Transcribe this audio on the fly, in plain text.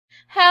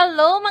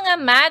Hello mga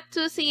math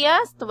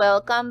enthusiasts!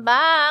 Welcome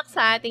back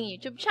sa ating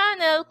YouTube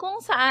channel kung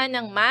saan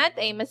ang math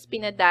ay mas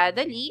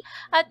pinadadali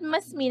at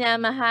mas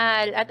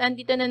minamahal. At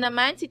andito na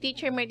naman si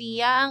Teacher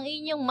Maria, ang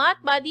inyong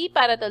math buddy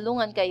para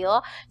tulungan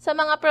kayo sa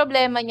mga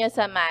problema nyo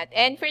sa math.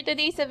 And for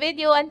today's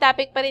video, ang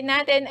topic pa rin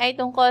natin ay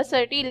tungkol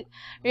sa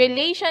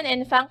relation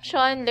and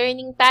function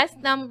learning task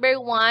number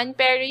 1.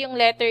 Pero yung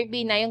letter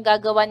B na yung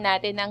gagawan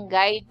natin ng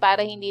guide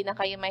para hindi na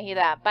kayo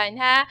mahirapan,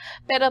 ha?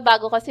 Pero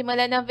bago ko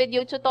simulan ng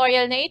video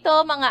tutorial na ito,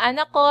 mga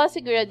anak ko,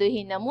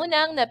 siguraduhin na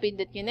munang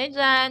napindot nyo na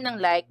dyan ng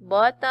like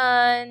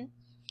button.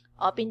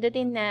 O,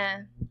 pindutin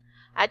na.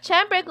 At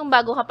syempre, kung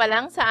bago ka pa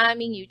lang sa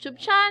aming YouTube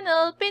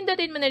channel,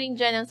 pindutin mo na rin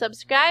dyan ang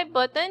subscribe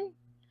button.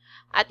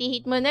 At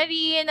i-hit mo na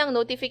rin ang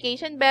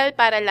notification bell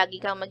para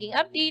lagi kang maging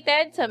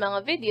updated sa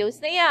mga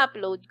videos na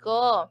i-upload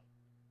ko.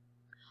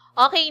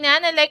 Okay na?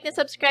 Na-like na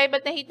subscribe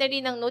at na-hit na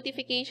rin ang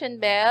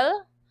notification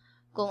bell?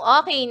 Kung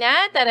okay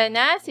na, tara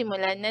na,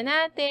 simulan na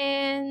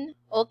natin.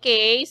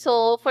 Okay,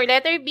 so for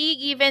letter B,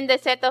 given the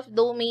set of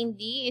domain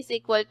D is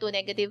equal to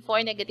negative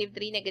 4, negative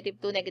 3, negative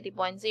 2, negative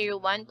 1,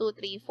 0, 1, 2,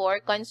 3,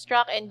 4,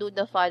 construct and do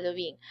the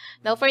following.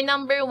 Now, for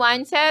number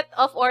 1, set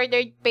of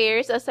ordered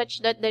pairs as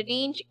such that the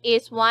range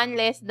is 1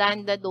 less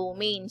than the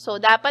domain. So,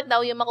 dapat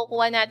daw yung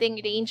makukuha nating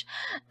range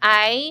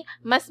ay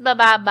mas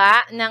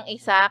bababa ng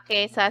isa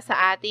kesa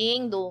sa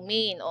ating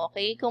domain.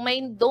 Okay, kung may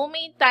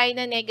domain tayo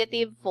na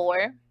negative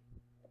 4,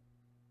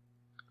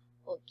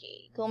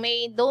 okay. Kung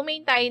may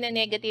domain tayo na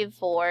negative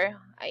 4,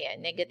 ayan,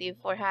 negative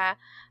 4 ha,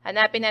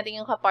 hanapin natin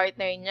yung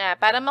kapartner niya.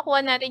 Para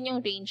makuha natin yung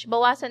range,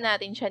 bawasan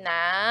natin siya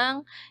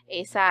ng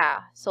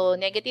isa. So,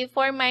 negative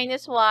 4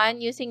 minus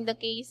 1, using the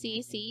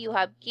KCC, you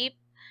have keep,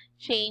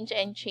 change,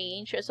 and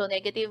change. So,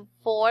 negative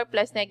 4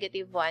 plus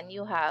negative 1,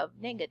 you have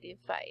negative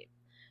 5.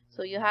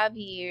 So, you have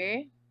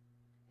here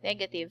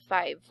negative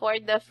 5 for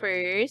the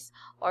first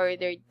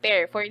ordered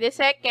pair. For the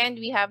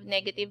second, we have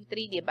negative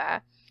 3,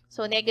 diba?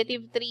 So,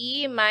 negative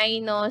 3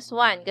 minus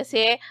 1.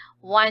 Kasi,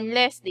 1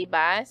 less,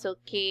 diba? So,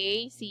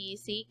 K, C,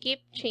 C,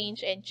 keep,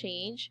 change, and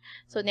change.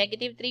 So,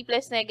 negative 3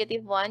 plus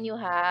negative 1,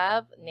 you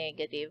have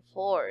negative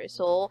 4.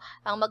 So,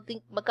 ang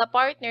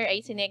magka-partner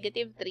ay si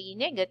negative 3,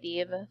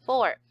 negative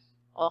 4.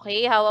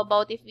 Okay, how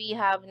about if we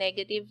have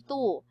negative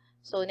 2?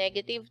 So,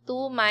 negative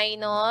 2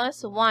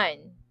 minus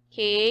 1.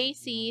 K,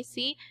 C,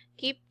 C,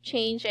 keep,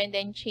 change, and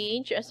then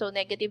change. So,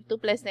 negative 2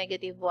 plus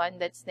negative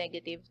 1, that's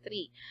negative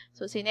 3.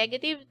 So, si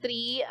negative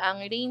 3,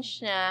 ang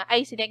range niya,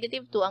 ay, si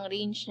negative 2, ang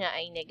range niya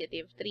ay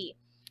negative 3.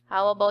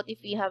 How about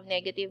if we have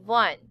negative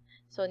 1?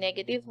 So,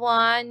 negative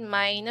 1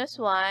 minus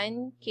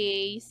 1,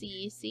 K,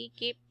 C, C,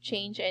 keep,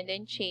 change, and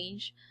then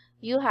change.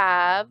 You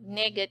have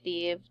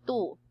negative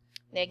 2.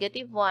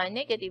 Negative 1,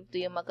 negative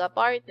 2 yung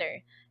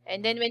magka-partner.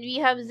 And then, when we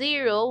have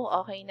 0,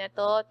 okay na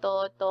to,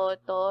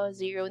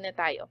 0 na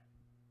tayo.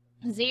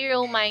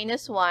 0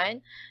 minus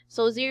 1.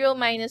 So, 0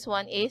 minus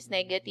 1 is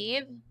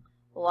negative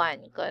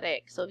 1.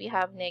 Correct. So, we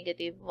have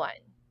negative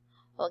 1.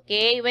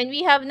 Okay. When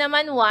we have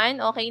naman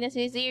 1, okay na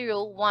si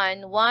 0.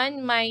 1.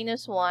 1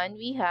 minus 1,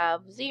 we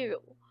have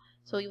 0.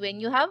 So, when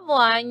you have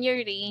 1,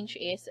 your range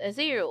is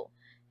 0.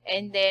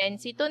 And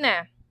then, si 2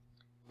 na.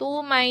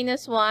 2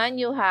 minus 1,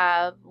 you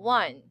have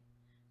 1.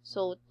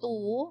 So,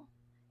 2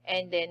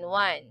 and then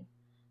 1.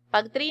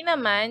 Pag 3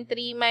 naman,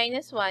 3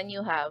 minus 1,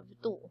 you have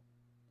 2.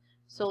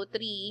 So,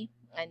 3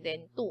 and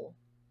then 2.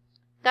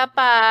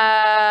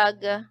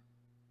 Kapag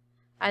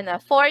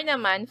 4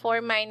 naman,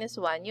 4 minus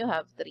 1, you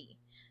have 3.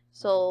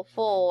 So,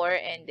 4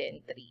 and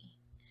then 3.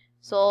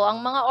 So,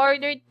 ang mga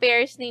ordered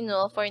pairs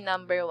ninyo for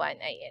number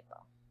 1 ay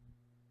ito.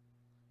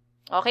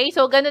 Okay,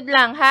 so ganun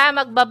lang ha,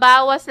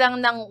 magbabawas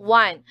lang ng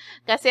 1.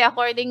 Kasi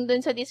according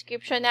dun sa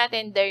description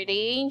natin, the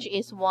range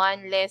is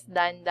 1 less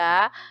than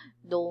the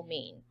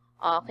domain.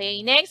 Okay,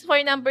 next for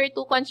number 2,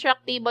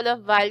 construct table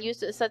of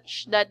values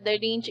such that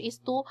the range is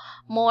 2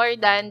 more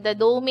than the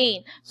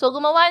domain. So,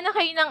 gumawa na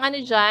kayo ng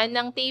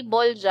ng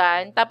table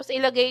dyan, tapos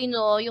ilagay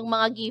nyo yung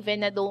mga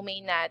given na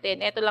domain natin.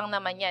 Ito lang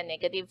naman yan,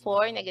 negative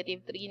 4,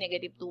 negative 3,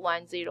 negative 2,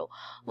 1, 0.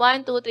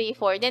 1, 2, 3,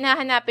 4. Then,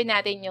 hahanapin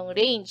natin yung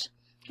range.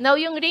 Now,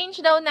 yung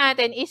range daw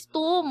natin is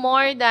 2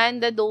 more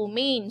than the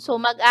domain. So,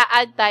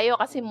 mag-a-add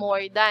tayo kasi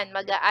more than.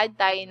 Mag-a-add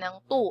tayo ng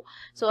 2.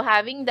 So,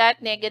 having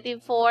that,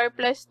 negative 4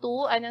 plus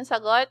 2, anong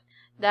sagot?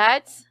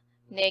 That's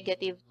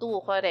negative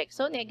 2, correct.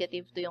 So,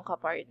 negative 2 yung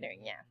kapartner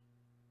niya.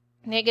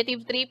 Negative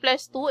 3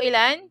 plus 2,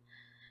 ilan?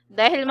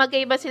 Dahil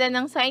magkaiba sila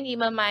ng sign,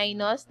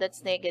 ima-minus,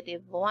 that's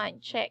negative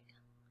 1. Check.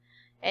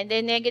 And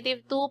then,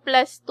 negative 2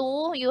 plus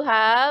 2, you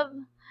have,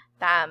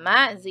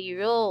 tama,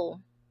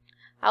 0.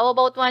 How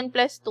about 1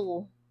 plus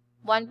 2?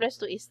 1 plus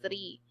 2 is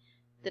 3.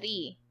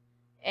 3.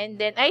 And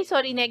then,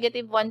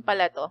 negative 1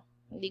 pala to.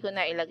 Hindi ko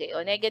na ilagay.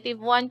 O, negative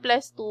 1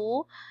 plus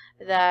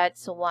 2,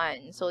 that's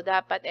 1. So,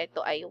 dapat ito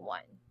ay 1.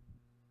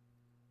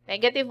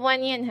 Negative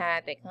 1 yan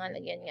ha. Teka nga,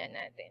 lagyan nga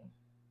natin.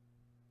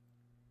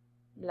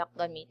 Block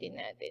gamitin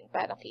natin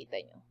para kita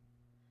nyo.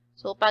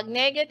 So, pag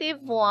negative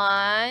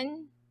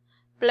 1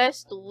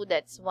 plus 2,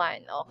 that's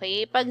 1.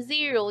 Okay? Pag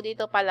 0,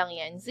 dito pa lang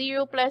yan.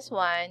 0 plus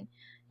 1,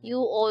 you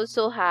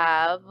also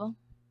have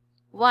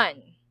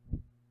 1.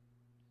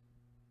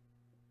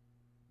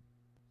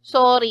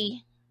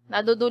 Sorry.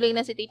 Naduduling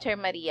na si Teacher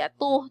Maria.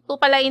 2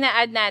 pala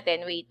ina-add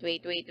natin. Wait.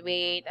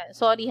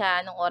 Sorry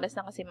ha, anong oras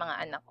na kasi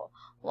mga anak ko.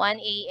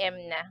 1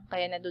 a.m. na.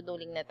 Kaya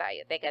naduduling na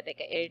tayo. Teka.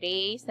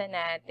 Erase na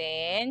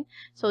natin.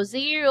 So,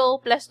 0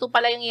 plus 2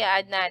 pala yung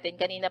i-add natin.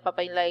 Kanina pa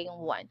pala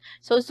yung 1.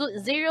 So,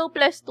 0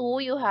 plus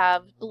 2, you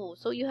have 2.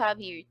 So, you have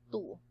here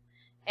 2.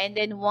 And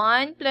then,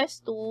 1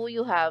 plus 2,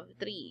 you have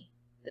 3.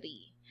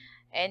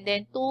 And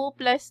then, 2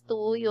 plus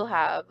 2, you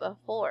have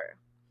 4.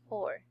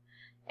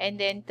 And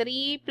then,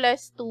 3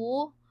 plus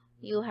 2,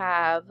 you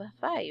have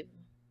 5.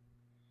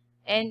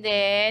 And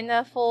then,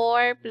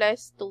 4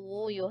 plus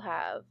 2, you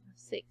have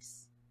 6.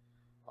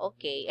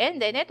 Okay.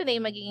 And then, ito na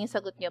yung magiging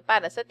sagot nyo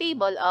para sa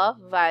table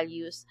of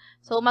values.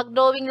 So,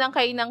 mag-drawing lang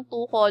kayo ng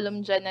 2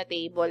 column dyan na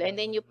table.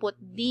 And then, you put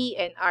D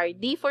and R.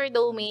 D for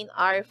domain,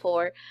 R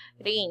for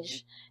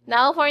range.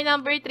 Now, for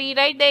number 3,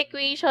 write the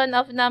equation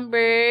of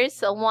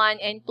numbers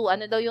 1 and 2.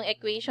 Ano daw yung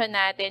equation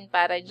natin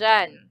para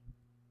dyan?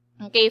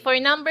 Okay, for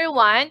number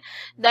 1,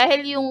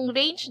 dahil yung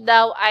range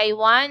daw ay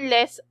 1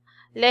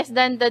 less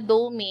than the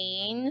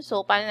domain,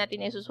 so paano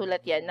natin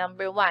isusulat yan?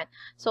 Number 1.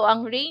 So,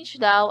 ang range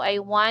daw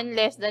ay 1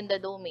 less than the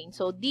domain.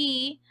 So,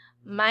 D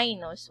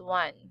minus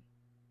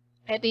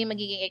 1. Ito yung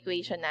magiging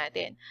equation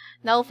natin.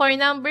 Now, for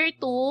number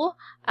 2,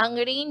 ang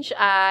range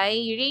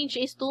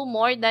is 2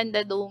 more than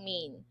the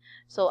domain.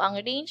 So, ang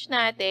range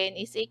natin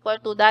is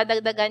equal to,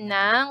 dadagdagan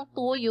ng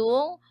 2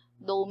 yung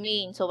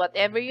domain. So,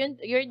 whatever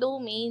your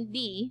domain,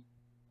 D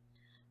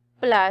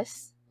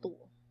plus 2.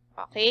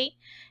 Okay?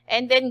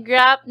 And then,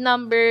 graph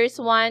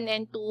numbers 1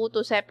 and 2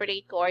 to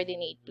separate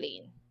coordinate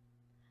plane.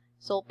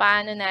 So,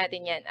 paano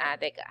natin yan?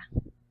 Teka.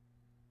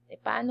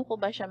 Paano ko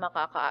ba siya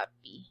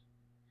makaka-copy?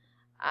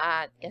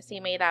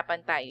 Kasi may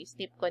hirapan tayo.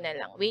 Snip ko na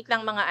lang. Wait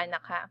lang mga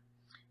anak ha.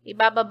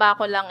 Ibababa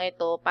ko lang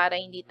ito para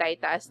hindi tayo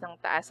taas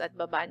ng taas at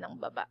baba ng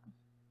baba.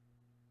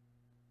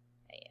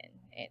 Ayan.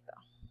 Ito.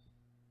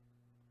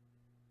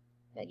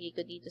 Lagi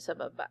ko dito sa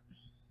baba.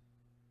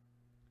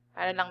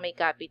 Para lang may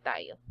copy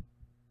tayo.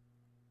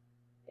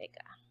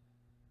 Teka.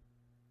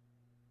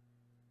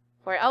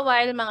 For a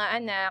while, mga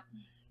anak.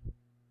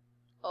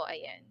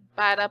 Ayan.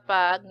 Para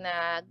pag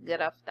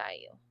nag-graph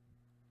tayo.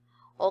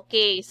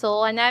 Okay.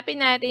 So,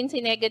 hanapin natin si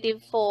negative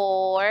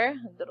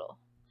 4. Draw.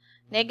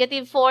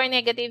 Negative 4,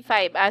 negative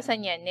 5.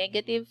 Asan yan?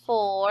 Negative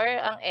 4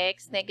 ang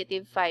x,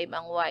 negative 5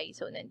 ang y.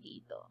 So,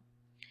 nandito.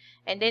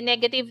 And then,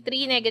 negative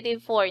 3,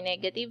 negative 4.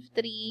 Negative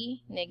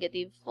 3,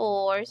 negative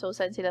 4. So,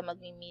 saan sila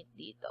mag-meet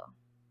dito?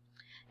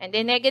 And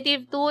then,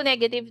 negative 2,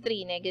 negative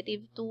 3.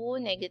 Negative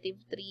 2, negative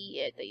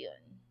 3. Ito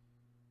yun.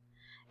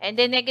 And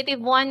then,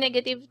 negative 1,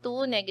 negative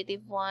 2,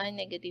 negative 1,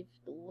 negative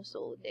 2.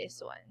 So, this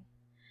one.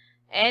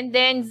 And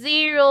then,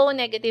 0,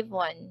 negative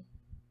 1.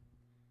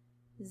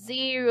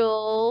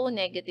 0,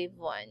 negative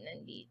 1.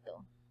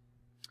 Nandito.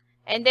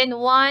 And then,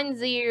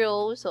 1,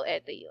 0. So,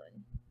 ito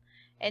yun.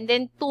 And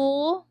then,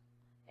 2.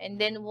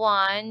 And then,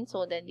 1.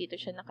 So, nandito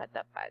siya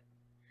nakatapat.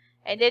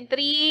 And then,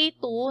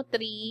 3, 2,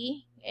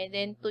 3. And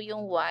then, 2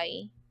 yung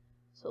y.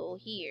 So,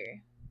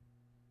 here.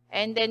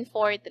 And then,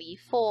 4, 3.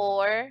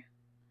 4.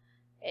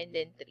 And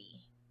then,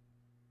 3.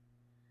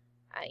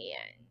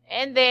 Ayan.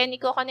 And then,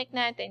 i-connect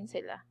natin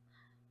sila.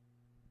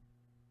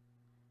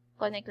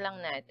 Connect lang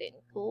natin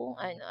kung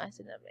ano.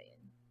 Asa na ba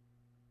yun?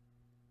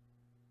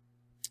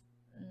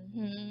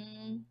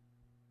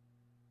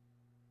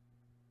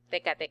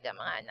 Teka,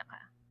 mga anak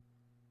ha.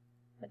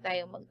 Ba't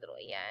tayo mag-draw?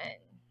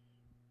 Ayan.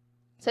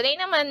 Sanay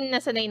naman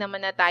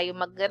na tayo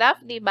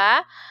mag-graph, di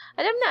ba?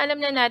 Alam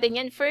na natin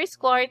yan.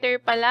 First quarter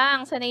pa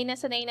lang. Sanay na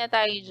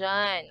tayo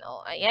dyan.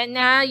 Ayan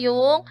na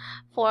yung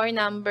for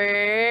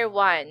number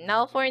 1.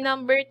 Now, for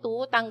number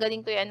 2,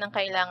 tanggalin ko yan ng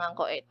kailangan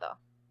ko ito.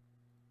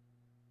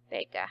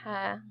 Teka,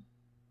 ha?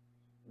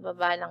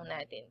 Baba lang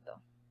natin to.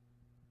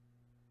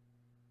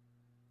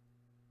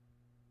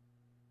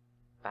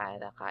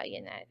 Para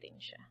kaya natin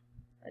siya.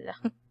 Wala.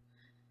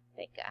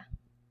 Teka.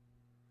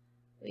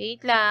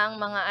 Wait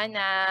lang, mga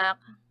anak.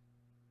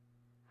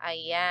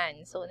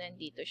 Ayan. So,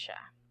 nandito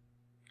siya.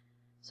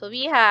 So,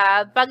 we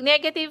have, pag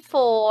negative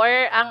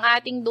 4, ang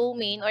ating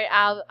domain or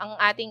ang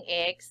ating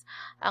x,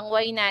 ang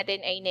y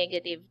natin ay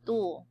negative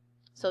 2.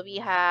 So,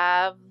 we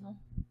have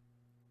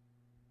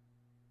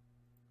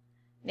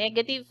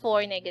negative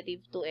 4,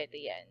 negative 2. Ito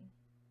yan.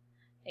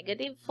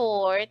 Negative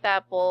 4,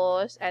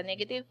 tapos,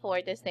 negative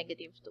 4, tapos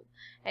negative 2.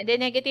 And then,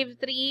 negative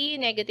 3,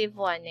 negative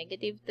 1.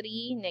 Negative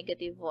 3,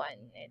 negative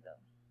 1. Ito.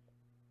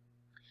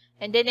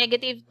 And then,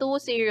 negative 2,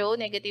 0,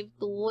 negative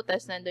 2,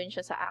 tapos nandun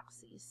siya sa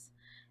axis.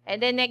 And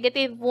then,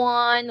 negative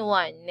 1,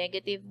 1.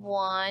 Negative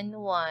 1,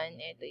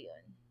 1. Ito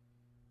yun.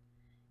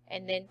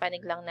 And then,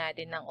 panig lang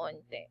natin ng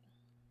onte.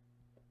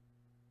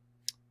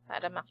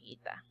 Para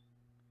makita.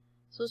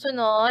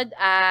 Susunod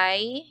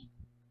ay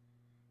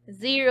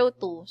 0,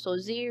 2. So,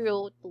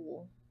 0,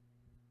 2.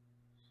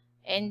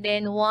 And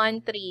then,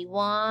 1, 3.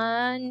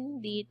 1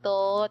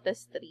 dito,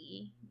 tapos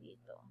 3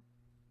 dito.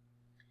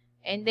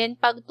 And then,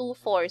 pag 2,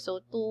 4.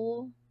 So,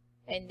 2,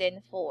 and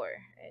then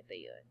 4. Ito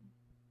yun.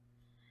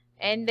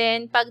 And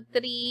then, pag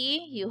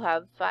 3, you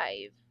have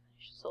 5.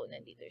 So,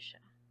 nandito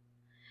siya.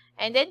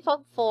 And then,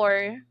 pag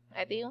 4,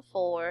 ito yung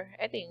 4,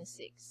 ito yung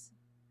 6.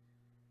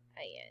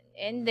 Ayan.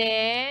 And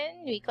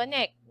then, we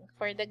connect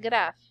for the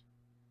graph.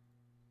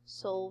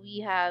 So,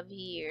 we have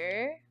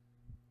here,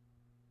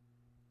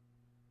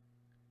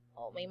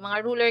 may mga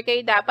ruler kayo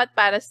dapat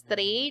para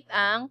straight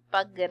ang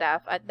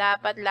pag-graph at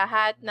dapat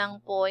lahat ng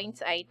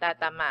points ay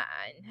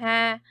tatamaan,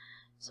 ha?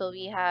 So,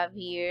 we have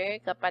here,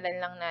 kapalan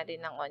lang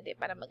natin ng onte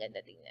para maganda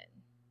tingnan.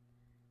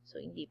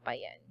 So, hindi pa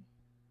yan.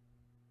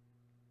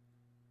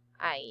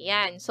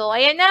 Ayan. So,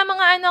 ayan na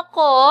mga anak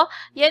ko.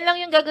 Yan lang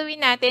yung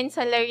gagawin natin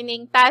sa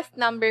learning task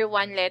number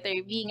 1, letter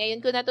B. Ngayon,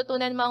 kung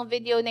natutunan mo ang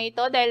video na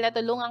ito dahil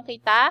natulungan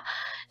kita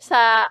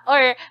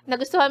or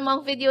nagustuhan mo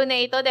ang video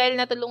na ito dahil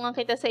natulungan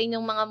kita sa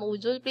inyong mga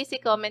module, please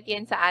i-comment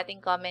yan sa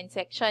ating comment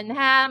section,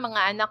 ha?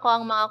 Mga anak ko,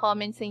 ang mga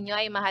comments ninyo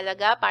ay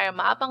mahalaga para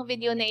maapang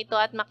video na ito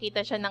at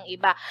makita siya ng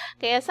iba.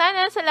 Kaya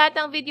sana sa lahat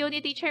ng video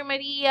ni Teacher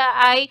Maria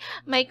ay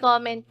may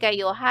comment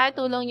kayo, ha?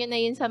 Tulong nyo na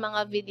yun sa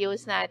mga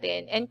videos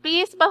natin. And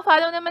please,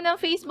 pa-follow naman ang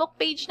Facebook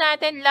page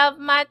natin, Love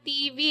Math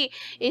TV.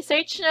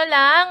 I-search nyo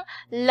lang,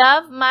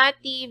 Love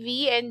Math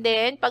TV, and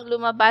then, pag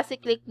lumabas,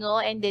 i-click nyo,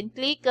 and then,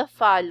 click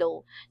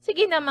follow.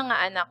 Sige na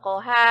mga anak ko,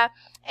 ha?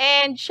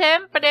 And,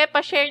 syempre,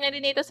 pa-share na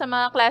rin ito sa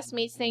mga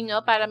classmates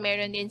ninyo para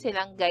meron din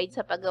silang guide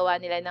sa paggawa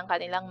nila ng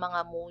kanilang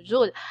mga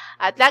module.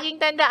 At laging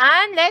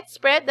tandaan, let's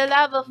spread the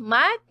love of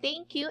math.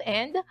 Thank you,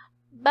 and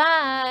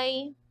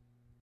bye!